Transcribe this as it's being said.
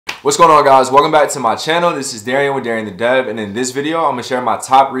What's going on, guys? Welcome back to my channel. This is Darian with Darian the Dev, and in this video I'm going to share my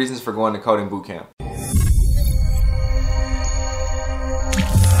top reasons for going to coding bootcamp.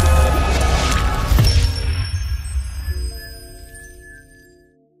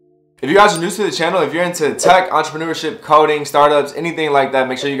 If you guys are new to the channel, if you're into tech, entrepreneurship, coding, startups, anything like that,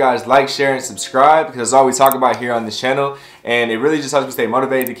 make sure you guys like, share, and subscribe, because that's all we talk about here on this channel, and it really just helps me stay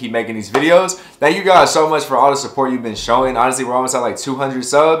motivated to keep making these videos. Thank you guys so much for all the support you've been showing. Honestly, we're almost at like 200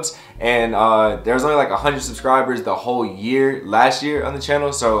 subs, and there's only like 100 subscribers the whole year, last year on the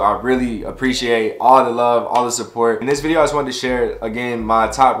channel, so I really appreciate all the love, all the support. In this video, I just wanted to share, again, my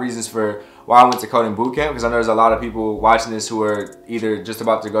top reasons for why I went to coding bootcamp, because I know there's a lot of people watching this who are either just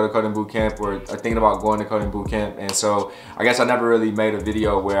about to go to coding bootcamp or are thinking about going to coding bootcamp. And so I guess I never really made a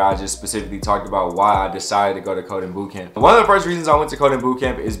video where I just specifically talked about why I decided to go to coding bootcamp. One of the first reasons I went to coding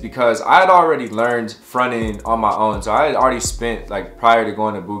bootcamp is because I had already learned front end on my own. So I had already spent, like, prior to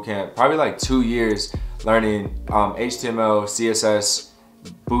going to bootcamp, probably like 2 years learning HTML, CSS,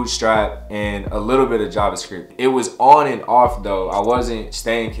 Bootstrap, and a little bit of JavaScript. It was on and off though. I wasn't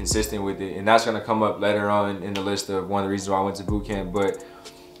staying consistent with it, and that's going to come up later on in the list of one of the reasons why I went to bootcamp. But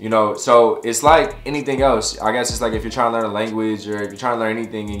you know, so it's like anything else. I guess it's like if you're trying to learn a language, or if you're trying to learn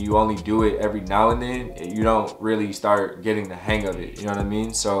anything and you only do it every now and then, you don't really start getting the hang of it. You know what I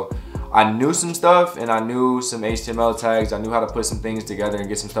mean? So I knew some stuff, and I knew some HTML tags. I knew how to put some things together and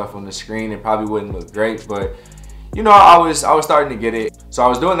get some stuff on the screen. It probably wouldn't look great, but you know, I was starting to get it. So I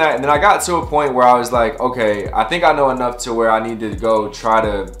was doing that, and then I got to a point where I was like, okay, I think I know enough to where I need to go try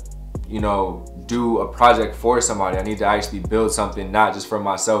to, you know, do a project for somebody. I need to actually build something, not just for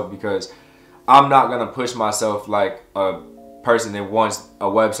myself, because I'm not gonna push myself like a person that wants a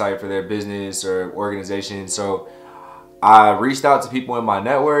website for their business or organization. So I reached out to people in my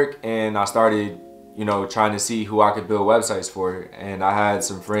network, and I started, you know, trying to see who I could build websites for. And I had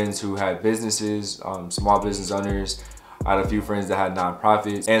some friends who had businesses, small business owners. I had a few friends that had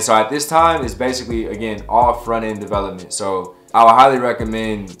nonprofits. And so at this time, it's basically, again, all front-end development. So I would highly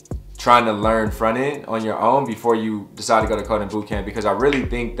recommend trying to learn front-end on your own before you decide to go to coding bootcamp, because I really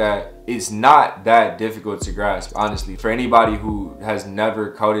think that it's not that difficult to grasp, honestly. For anybody who has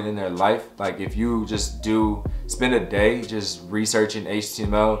never coded in their life, like if you just spend a day just researching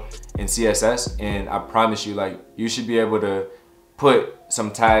HTML and CSS, and I promise you, like, you should be able to put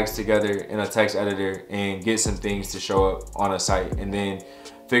some tags together in a text editor and get some things to show up on a site. And then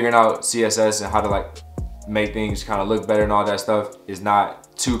figuring out CSS and how to like make things kind of look better and all that stuff is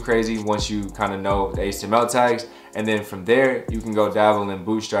not too crazy once you kind of know the HTML tags. And then from there, you can go dabble in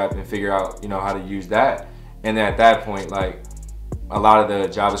Bootstrap and figure out, you know, how to use that. And then at that point, like, a lot of the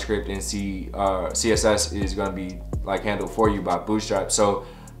JavaScript and CSS is going to be like handled for you by Bootstrap. So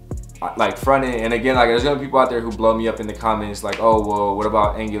like front end, and again, like, there's gonna be people out there who blow me up in the comments like, oh, well, what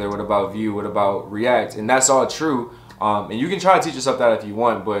about Angular, what about Vue, what about React? And that's all true, and you can try to teach yourself that if you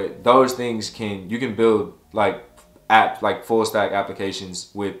want, but those things you can build like full stack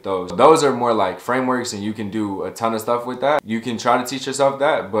applications with those are more like frameworks, and you can do a ton of stuff with that. You can try to teach yourself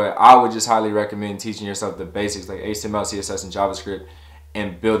that, but I would just highly recommend teaching yourself the basics like HTML, CSS, and JavaScript,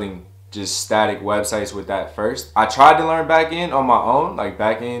 and building just static websites with that first. I tried to learn backend on my own, like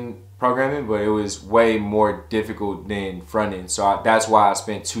backend programming, but it was way more difficult than front end. So that's why I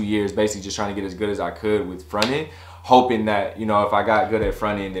spent 2 years basically just trying to get as good as I could with front end, hoping that, you know, if I got good at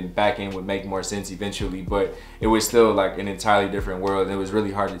front end, then back end would make more sense eventually. But it was still like an entirely different world, and it was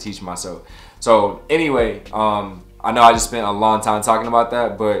really hard to teach myself. So anyway, I know I just spent a long time talking about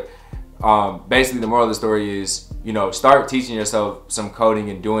that, but basically the moral of the story is, you know, start teaching yourself some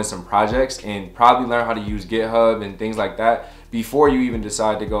coding and doing some projects, and probably learn how to use GitHub and things like that before you even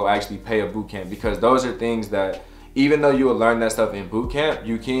decide to go actually pay a bootcamp, because those are things that, even though you will learn that stuff in bootcamp,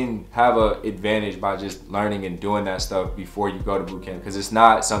 you can have an advantage by just learning and doing that stuff before you go to bootcamp, because it's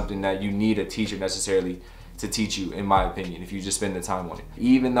not something that you need a teacher necessarily to teach you, in my opinion, if you just spend the time on it.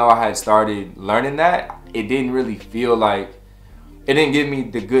 Even though I had started learning that, it didn't really feel like, it didn't give me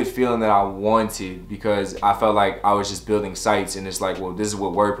the good feeling that I wanted, because I felt like I was just building sites, and it's like, well, this is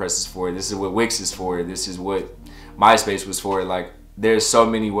what WordPress is for, this is what Wix is for, this is what MySpace was for. Like, there's so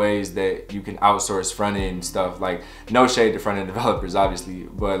many ways that you can outsource front-end stuff. Like, no shade to front-end developers, obviously,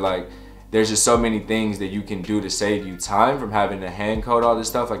 but like, there's just so many things that you can do to save you time from having to hand code all this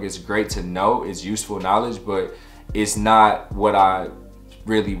stuff. Like, it's great to know, it's useful knowledge, but it's not what I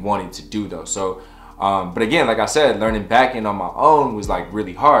really wanted to do though. So but again, like I said, learning backend on my own was like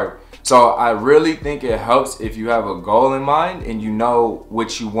really hard. So I really think it helps if you have a goal in mind and you know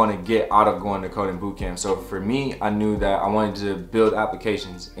what you want to get out of going to coding bootcamp. So for me, I knew that I wanted to build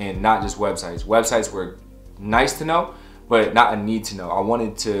applications and not just websites. Websites were nice to know, but not a need to know. I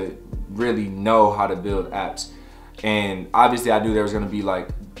wanted to really know how to build apps. And obviously I knew there was gonna be like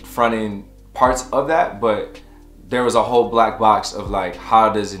front end parts of that, but there was a whole black box of like, how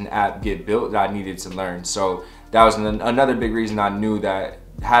does an app get built that I needed to learn. So that was another big reason I knew that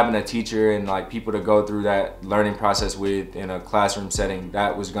having a teacher and like people to go through that learning process with in a classroom setting,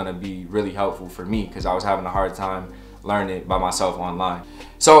 that was gonna be really helpful for me, because I was having a hard time learning it by myself online.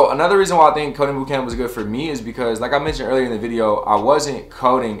 So another reason why I think coding bootcamp was good for me is because, like I mentioned earlier in the video, I wasn't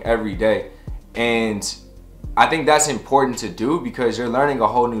coding every day. And I think that's important to do because you're learning a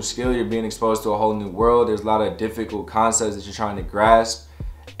whole new skill, you're being exposed to a whole new world. There's a lot of difficult concepts that you're trying to grasp,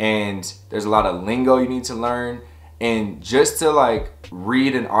 and there's a lot of lingo you need to learn. And just to like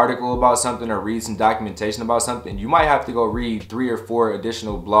read an article about something or read some documentation about something, you might have to go read 3 or 4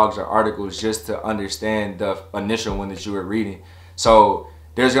 additional blogs or articles just to understand the initial one that you were reading. So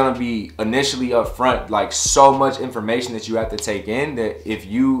there's gonna be initially up front like so much information that you have to take in that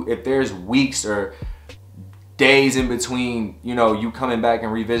if there's weeks or days in between, you know, you coming back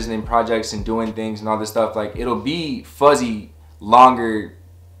and revisiting projects and doing things and all this stuff, like it'll be fuzzy longer.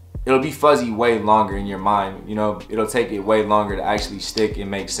 It'll be fuzzy way longer in your mind, you know, it'll take it way longer to actually stick and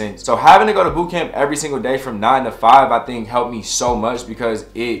make sense. So having to go to bootcamp every single day from 9 to 5, I think helped me so much because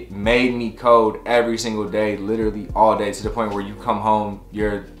it made me code every single day, literally all day, to the point where you come home,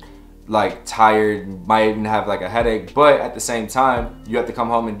 you're like tired, might even have like a headache, but at the same time, you have to come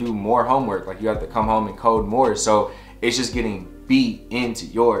home and do more homework. Like you have to come home and code more. So it's just getting beat into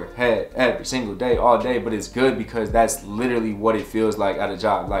your head every single day, all day, but it's good because that's literally what it feels like at a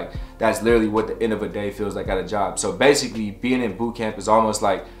job. Like that's literally what the end of a day feels like at a job. So basically being in boot camp is almost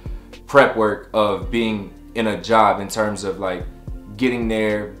like prep work of being in a job in terms of like getting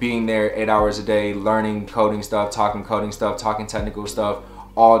there, being there 8 hours a day, learning coding stuff, talking technical stuff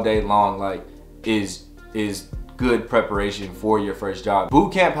all day long, like is good preparation for your first job.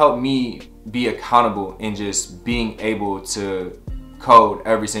 Boot camp helped me be accountable in just being able to code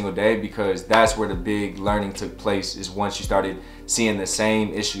every single day, because that's where the big learning took place, is once you started seeing the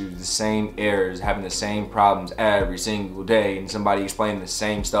same issues, the same errors, having the same problems every single day, and somebody explaining the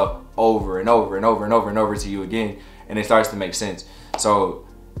same stuff over and over and over and over and over to you again, and it starts to make sense. So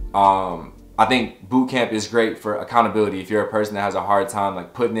I think boot camp is great for accountability. If you're a person that has a hard time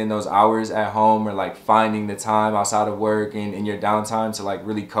like putting in those hours at home, or like finding the time outside of work and in your downtime to like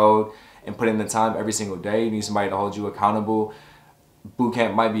really code and put in the time every single day, you need somebody to hold you accountable, boot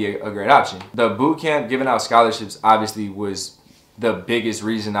camp might be a great option. The boot camp giving out scholarships obviously was the biggest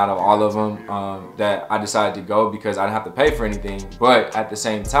reason out of all of them that I decided to go, because I didn't have to pay for anything. But at the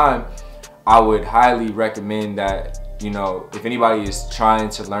same time, I would highly recommend that, you know, if anybody is trying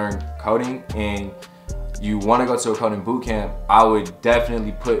to learn coding and you want to go to a coding boot camp, I would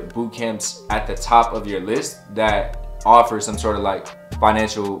definitely put boot camps at the top of your list that offer some sort of like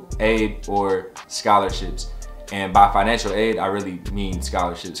financial aid or scholarships. And by financial aid, I really mean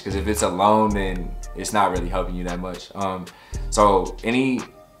scholarships, because if it's a loan, then it's not really helping you that much. So any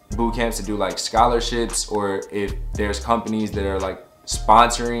boot camps to do like scholarships, or if there's companies that are like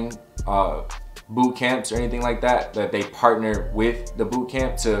sponsoring boot camps or anything like that, that they partner with the boot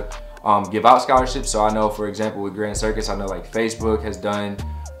camp to give out scholarships. So I know, for example, with Grand Circus, I know like Facebook has done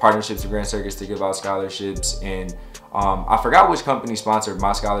partnerships with Grand Circus to give out scholarships, and I forgot which company sponsored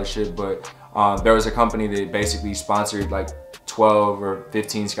my scholarship, but there was a company that basically sponsored like 12 or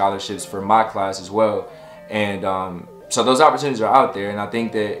 15 scholarships for my class as well. And so those opportunities are out there, and I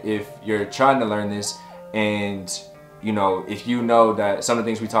think that if you're trying to learn this, and you know, if you know that some of the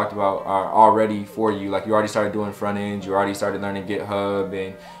things we talked about are already for you, like you already started doing front end, you already started learning GitHub,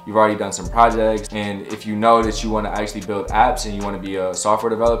 and you've already done some projects, and if you know that you want to actually build apps and you want to be a software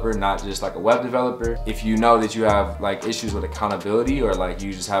developer, not just like a web developer, if you know that you have like issues with accountability, or like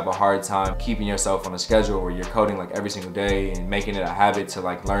you just have a hard time keeping yourself on a schedule where you're coding like every single day and making it a habit to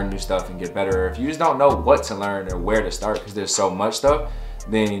like learn new stuff and get better, or if you just don't know what to learn or where to start because there's so much stuff,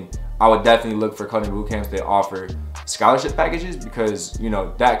 then I would definitely look for coding bootcamps that offer scholarship packages, because you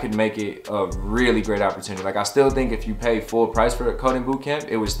know that could make it a really great opportunity. Like I still think if you pay full price for a coding bootcamp,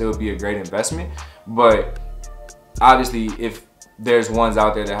 it would still be a great investment. But obviously, if there's ones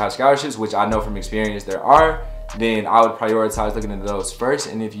out there that have scholarships, which I know from experience there are, then I would prioritize looking into those first.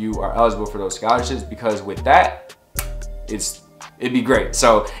 And if you are eligible for those scholarships, because with that, it'd be great.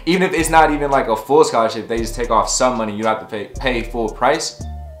 So even if it's not even like a full scholarship, they just take off some money, you have to pay full price,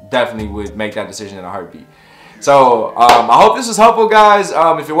 definitely would make that decision in a heartbeat. So I hope this was helpful, guys.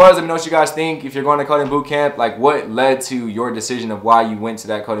 If it was, let me know what you guys think. If you're going to coding bootcamp, like what led to your decision of why you went to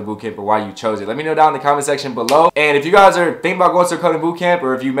that coding bootcamp or why you chose it. Let me know down in the comment section below. And if you guys are thinking about going to a coding bootcamp,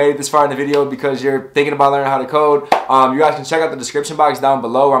 or if you made it this far in the video because you're thinking about learning how to code, you guys can check out the description box down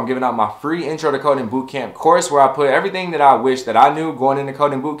below where I'm giving out my free intro to coding bootcamp course, where I put everything that I wish that I knew going into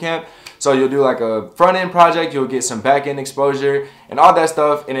coding bootcamp. So you'll do like a front-end project, you'll get some back-end exposure and all that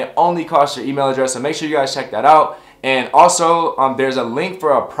stuff, and it only costs your email address, so make sure you guys check that out. And also, there's a link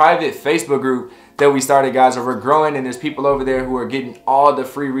for a private Facebook group that we started, guys, where we're growing, and there's people over there who are getting all the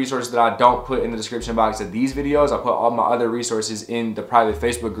free resources that I don't put in the description box of these videos. I put all my other resources in the private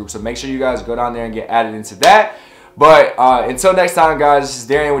Facebook group, so make sure you guys go down there and get added into that. But until next time, guys, this is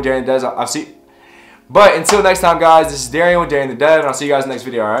Darian with Darian the Dev. But until next time, guys, this is Darian with Darian the Dev, and I'll see you guys in the next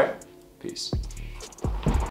video, all right? Peace.